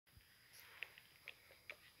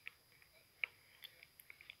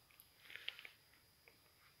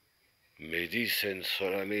Me dicen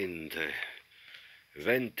solamente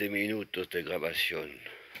 20 minutos de grabación.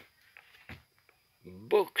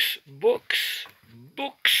 Books, books,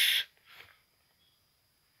 books.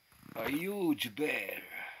 A huge bear.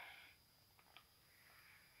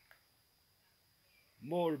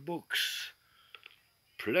 More books.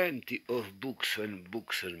 Plenty of books and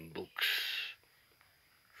books and books.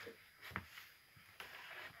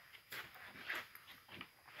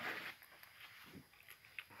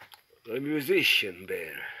 A musician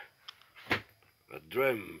bear. A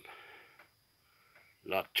drum.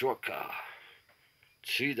 La troca.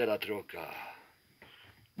 Ciudad la troca.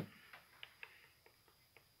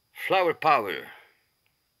 Flower power.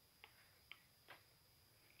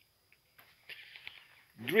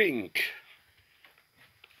 Drink.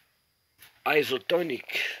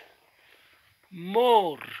 Isotonic.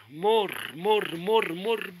 More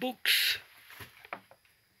books.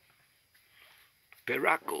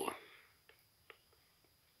 Peraco.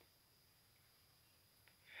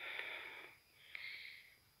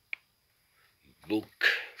 Book.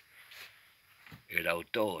 El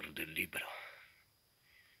autor del libro.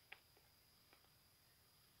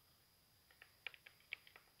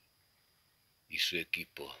 Y su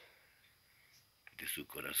equipo de su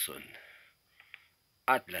corazón.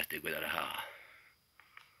 Atlas de Guadalajara.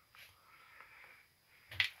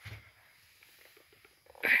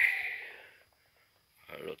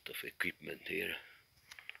 A lot of equipment here.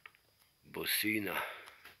 Bocina.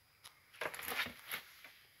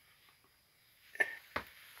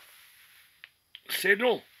 C'est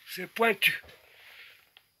long, c'est pointu.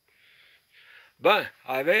 Ben,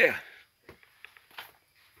 a ver.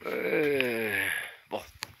 Bon.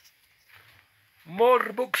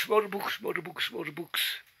 More books, more books, more books, more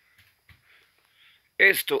books.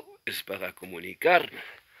 Esto es para comunicar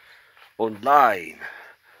online.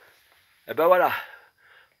 Et ben voilà.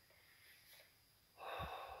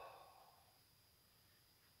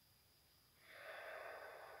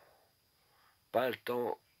 Pas le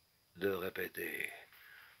temps de répéter.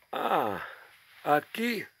 Ah,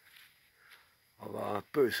 aquí, on va un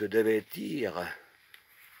peu se dévêtir.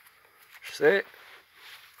 C'est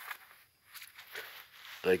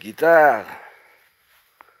la guitare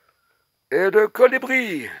et le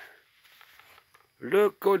colibri. Le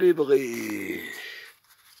colibri.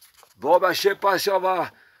 Bon, bah, je sais pas si on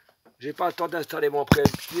va... J'ai pas le temps d'installer mon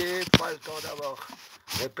presse-pied, pas le temps d'avoir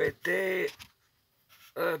répété.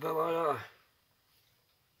 Ben voilà.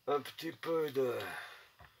 Un petit peu de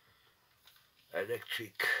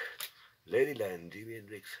Electric Ladyland, Jimi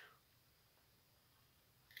Hendrix.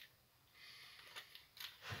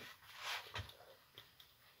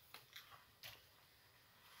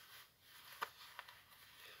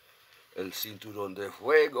 El cinturón de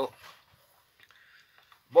fuego.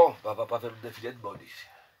 Bon, on va pas faire le défilé de mode ici.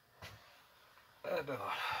 Eh ben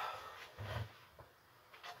voilà.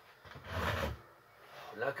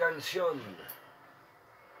 La canción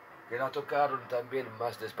que la tocaron también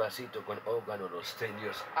más despacito con órgano los 10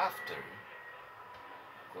 Years After,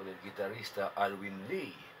 con el guitarrista Alvin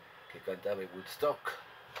Lee, que cantaba en Woodstock.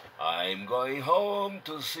 I'm going home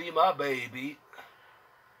to see my baby.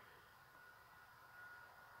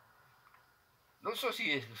 No sé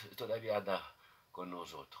si todavía anda con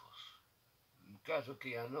nosotros. En caso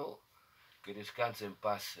que ya no, que descanse en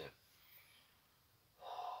paz.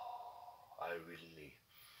 Alvin Lee.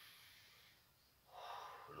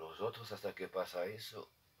 Nosotros, hasta que pasa eso,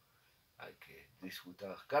 hay que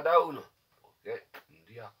disfrutar cada uno, porque un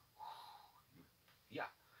día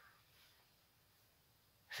ya.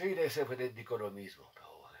 Sí, de siempre digo lo mismo,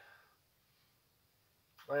 pero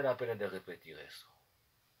vale la pena de repetir eso.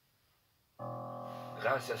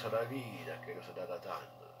 Gracias a la vida que nos está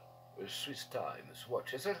dando. El Swiss Times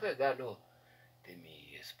Watch es el regalo de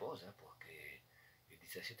mi esposa, porque el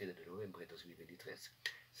 17 de noviembre de 2023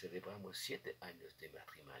 celebramos 7 años de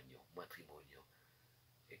matrimonio.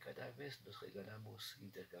 Y cada vez nos regalamos,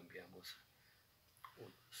 intercambiamos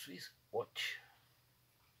un Swiss Watch.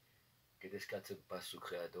 Que descanse en paz su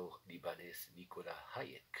creador libanés Nicolas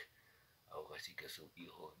Hayek. Ahora sí que su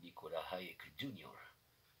hijo Nicolas Hayek Jr.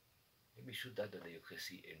 En mi ciudad donde yo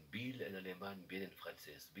crecí, en Biel en alemán, bien en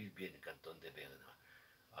francés, Biel bien en Cantón de Berna.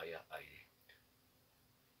 Allá hay.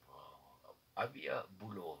 Había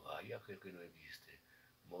Bulova, allá creo que no existe.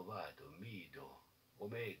 Movado, Mido,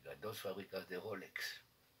 Omega, 2 fábricas de Rolex.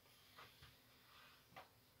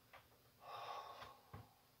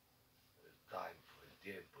 El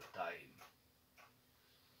tiempo, time.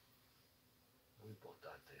 Muy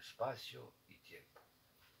importante, espacio y tiempo.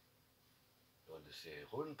 Donde se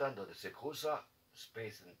juntan, donde se cruza,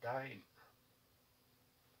 space and time.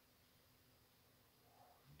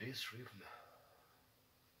 this rhythm,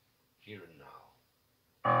 here and now.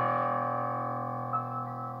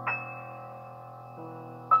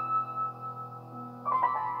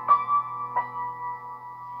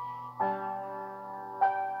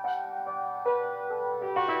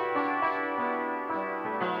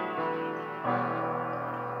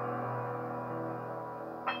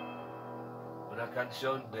 Una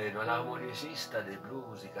canción de un armonicista de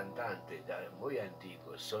blues y cantante muy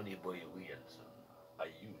antiguo, Sonny Boy Williamson.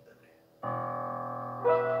 Ayúdame.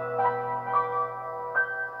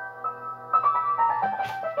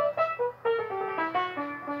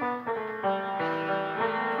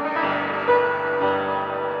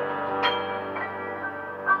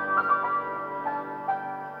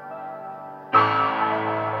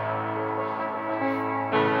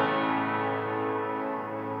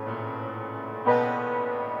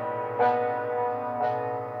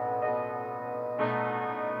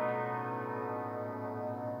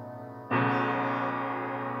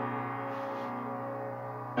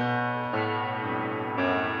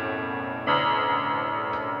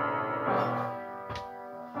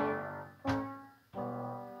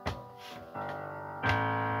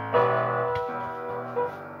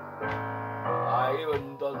 I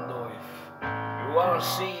even don't know if you want to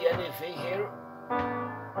see anything here,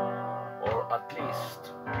 or at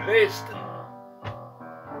least listen.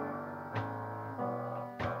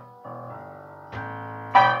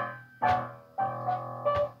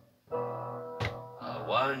 I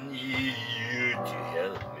want you to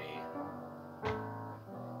help me.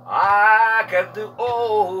 I can do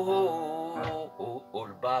all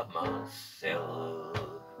by myself.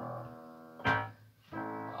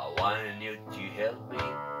 I want you to help me.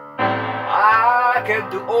 I can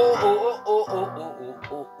do all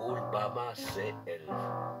by myself.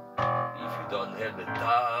 If you don't help me,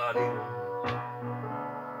 darling,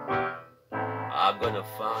 I'm gonna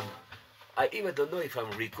find. I even don't know if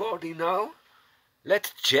I'm recording now.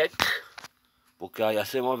 Let's check. Pour qu'il y a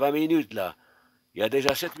seulement 20 minutes là. Il y a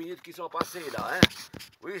déjà 7 minutes qui sont passées là. Hein?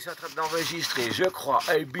 Oui, c'est en train d'enregistrer, je crois.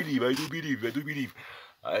 I believe, I do believe, I do believe.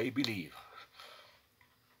 I believe.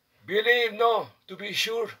 Believe, no, to be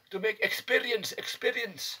sure, to make experience.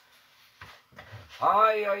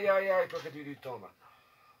 Aïe, aïe, aïe, aïe, pour gagner du temps maintenant.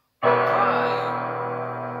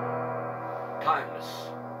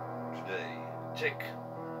 Timeless today. Check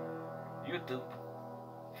YouTube,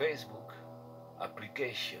 Facebook,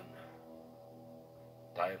 application.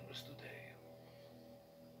 Timeless today.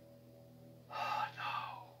 Ah,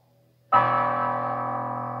 now.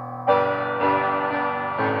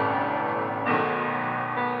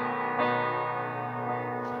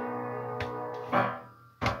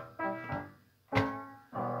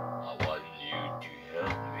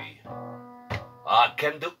 I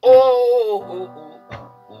can do all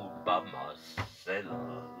by myself.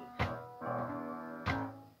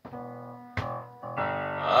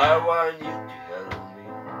 I want you to help me.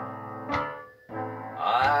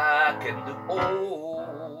 I can do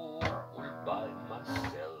all by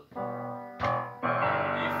myself.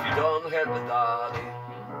 If you don't help me, darling,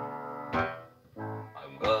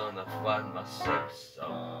 I'm gonna find myself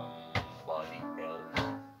somebody else.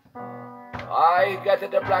 I got the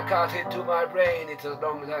blackout into my brain. It's a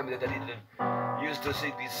long time that I didn't used to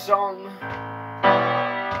sing this song.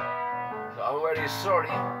 So I'm very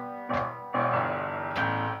sorry.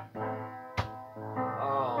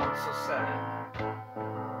 Oh, it's so sad.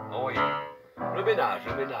 Oh oui. Le ménage.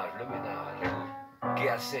 Le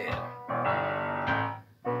quai-à-serre.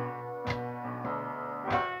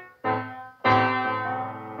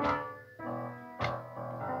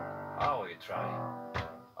 How you try?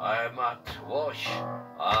 I might wash,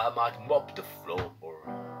 I might mop the floor,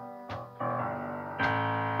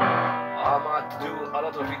 I might do a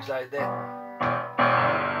lot of things like that.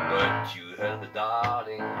 But you help me,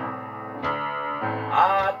 darling,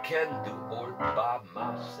 I can do all by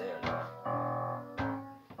myself.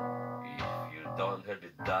 If you don't help me,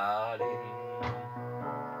 darling,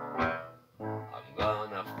 I'm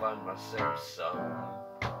gonna find myself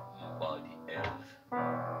somebody else.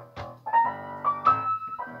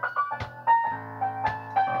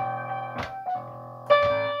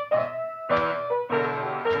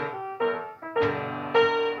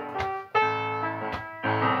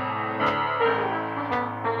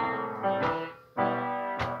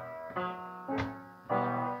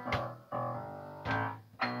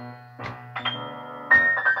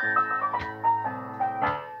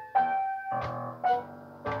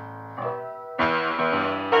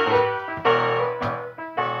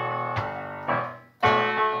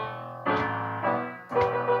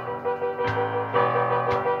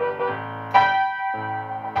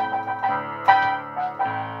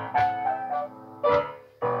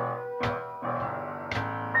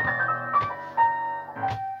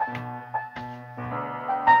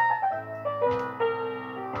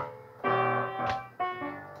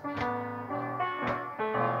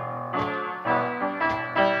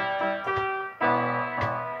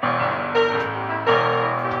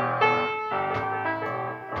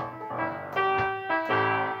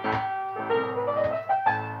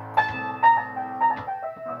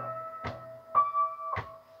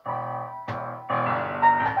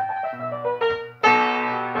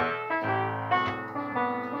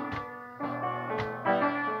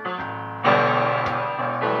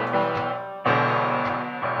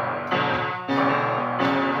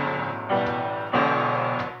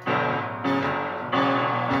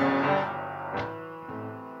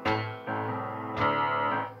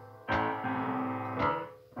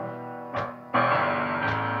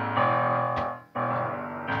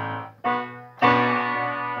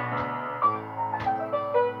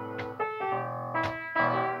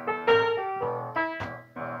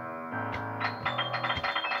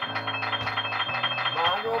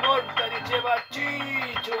 insieme a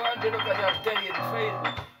Ciccio, Angelo Casartelli e di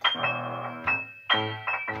Facebook.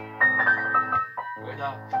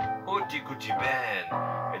 Quella Uti Cucci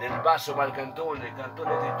Band, e nel basso va il cantone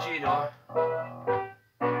Ticino,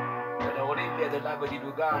 della Olimpia del lago di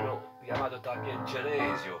Lugano, chiamato Tapien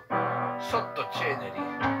Ceresio, sotto Ceneri,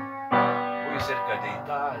 muy cerca de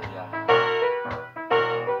Italia.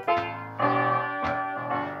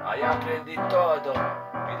 Allá aprendí todo,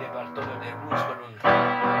 pide Bartolo de Blues con un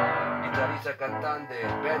guitarrista cantante,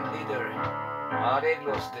 band leader,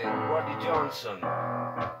 arreglos de Roddy Johnson,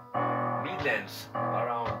 Midlands,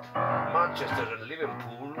 around Manchester and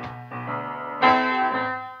Liverpool.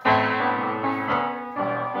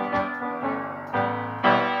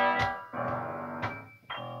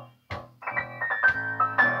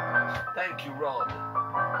 Thank you, Rod.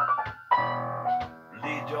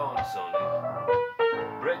 Lee Johnson,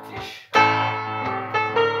 British.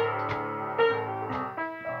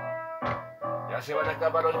 Ya se van a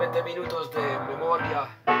acabar los 20 minutos de memoria.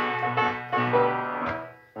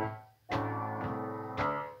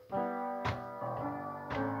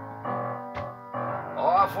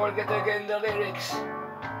 Oh, I forget again the lyrics.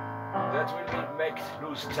 That will make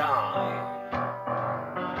lose time.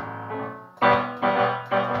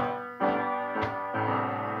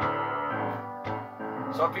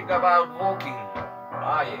 Something about walking.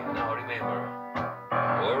 I now remember.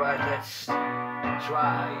 Alright, let's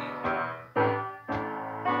try.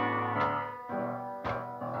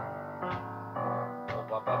 Mon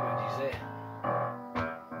papa me disait,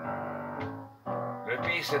 le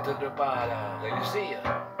pire c'est de ne pas réussir,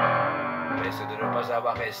 mais c'est de ne pas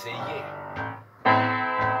avoir essayé.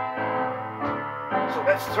 So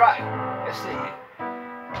let's try. Essayer.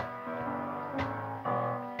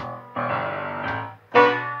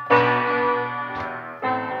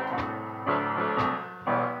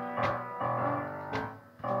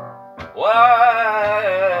 When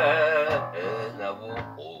I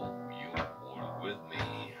want you walk with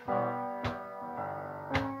me,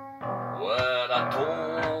 when I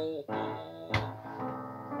told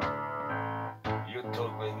you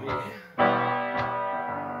talk with me,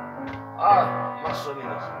 más o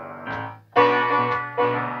menos.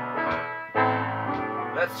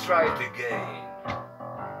 Let's try it again.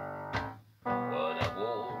 When I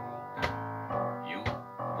walk, you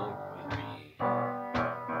walk with me.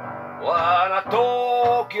 When I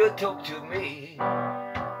talk, you talk to me.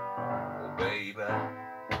 Oh, baby,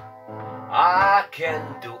 I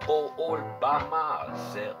can do all by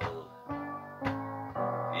myself.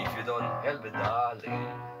 If you don't help me,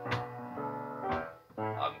 darling,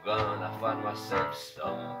 I'm gonna find myself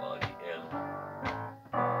somebody else.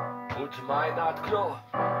 Put my not close.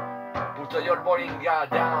 Put your boring guy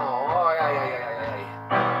down. Oh,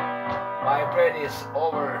 yeah. My brain is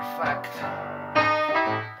over fact.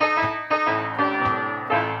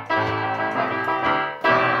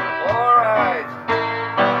 Alright,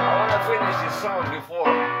 I want to finish this song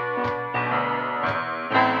before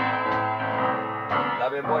la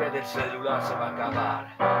memoria del celular se va a acabar.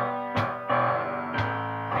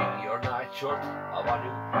 In your night short, I want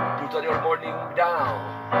you put your morning down.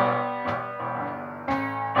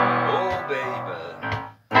 Oh baby,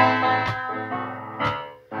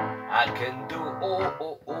 I can do all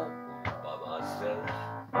by myself.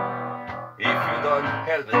 If you don't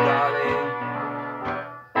help me, darling,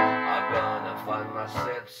 I'm gonna find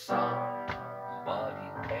myself somebody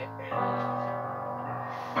else.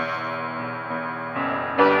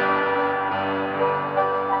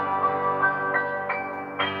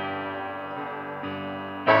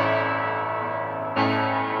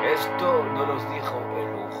 Esto no nos dijo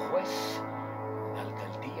el juez de la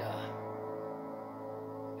alcaldía,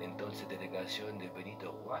 entonces delegación de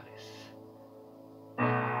Benito Juárez,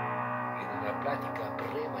 en una plática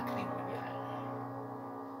prematrimonial.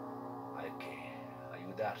 Hay que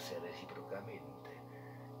ayudarse recíprocamente,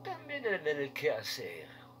 también en el quehacer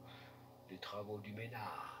de travaux du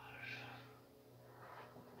ménage.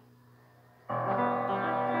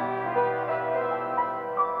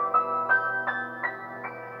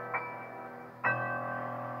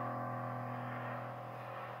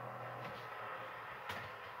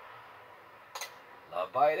 La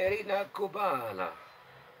bailarina cubana.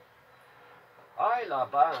 Ay, La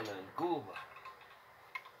Habana en Cuba.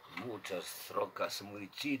 Muchas rocas muy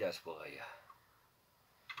chidas por allá.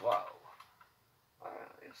 Wow.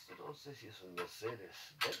 Esto no sé si es un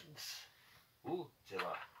Mercedes Benz. Se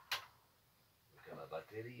va. Porque la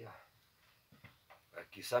batería.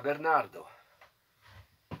 Aquí San Bernardo.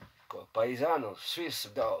 Con paisanos,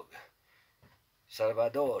 Swiss Dog.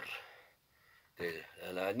 Salvador. De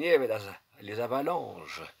la nieve, les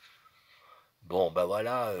avalanches. Bon, ben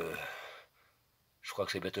voilà, Je crois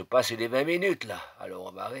que c'est bientôt passé les 20 minutes là, alors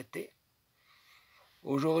on va arrêter.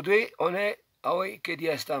 Aujourd'hui, on est, ah oui, ¿qué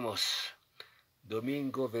día estamos?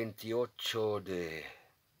 Domingo 28 de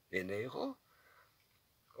enero.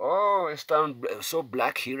 Oh, it's so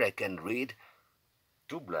black here I can read.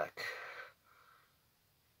 Too black.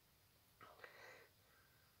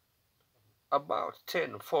 About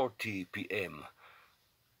 10:40 p.m.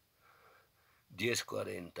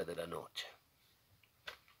 10:40 de la noche.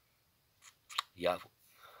 Ya,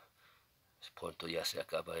 pronto ya se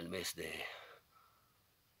acaba el mes de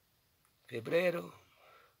febrero.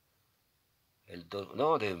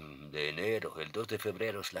 De enero. El 2 de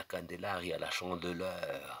febrero es la Candelaria, la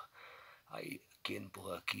Chandeleur. Hay quien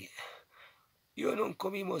por aquí. Yo no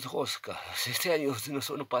comimos rosca. Este año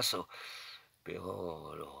no pasó.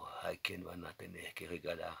 Pero hay quien van a tener que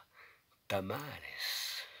regalar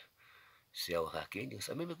tamales. Sea oaxaqueños.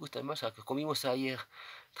 A mí me gustan más. Comimos ayer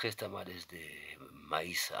 3 tamales de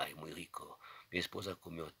maíz. Ay, muy rico. Mi esposa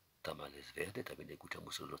comió tamales verdes. También le gustan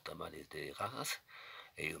mucho los tamales de rajas.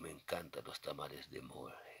 Y me encantan los tamales de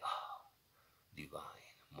mole. Oh,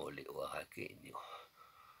 divine. Mole oaxaqueño.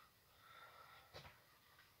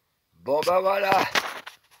 Bon, ben voilà.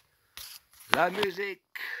 La musique.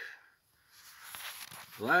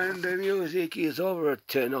 When the music is over,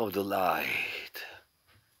 turn off the light.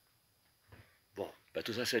 Bon, ben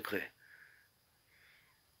tout ça c'est prêt.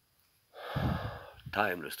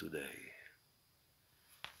 Timeless today.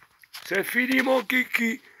 C'est fini mon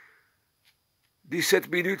kiki. 17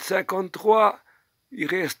 minutes 53. Il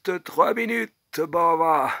reste 3 minutes. Bon,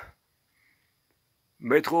 va.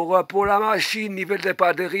 Mettre au repos la machine, niveau de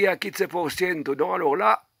batterie à 15%. Non, alors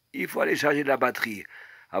là, il faut aller charger la batterie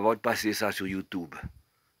avant de passer ça sur YouTube.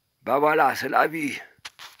 Ben voilà, c'est la vie.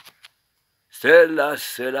 Celle-là,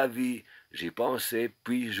 c'est la vie. J'y pensais,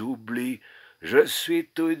 puis j'oublie. Je suis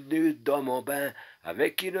tout nu dans mon bain,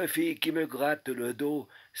 avec une fille qui me gratte le dos.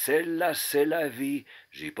 Celle-là, c'est la vie.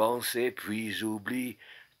 J'y pensais, puis j'oublie.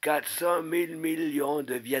 400 000 millions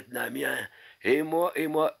de Vietnamiens. Et moi, et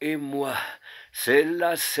moi, et moi.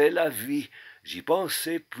 Celle-là, c'est la vie. J'y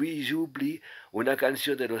pensais, puis j'oublie. Una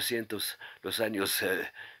canción de los años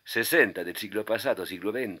 60 del siglo pasado,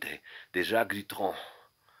 siglo XX, de Jacques Dutronc.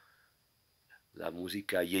 La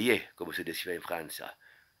música yeye, como se decía en Francia.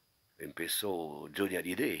 Empezó Johnny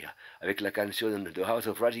Hallyday avec la canción de House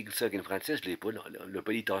of Rising Sun en français, le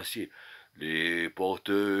pénitencier. Les portes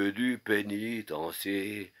du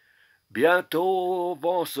pénitencier bientôt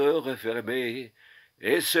vont se refermer.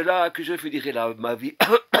 Et c'est là que je finirai ma vie.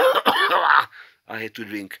 Arrête to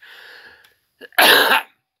drink.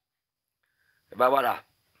 Ben voilà.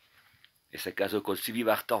 Et c'est caso con Sylvie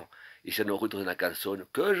Vartan. Et c'est nos retours de la canzone.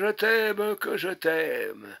 Que je t'aime, que je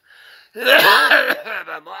t'aime.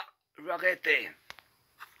 Ben moi, je vais arrêter.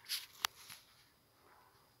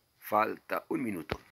 Falta un minuto.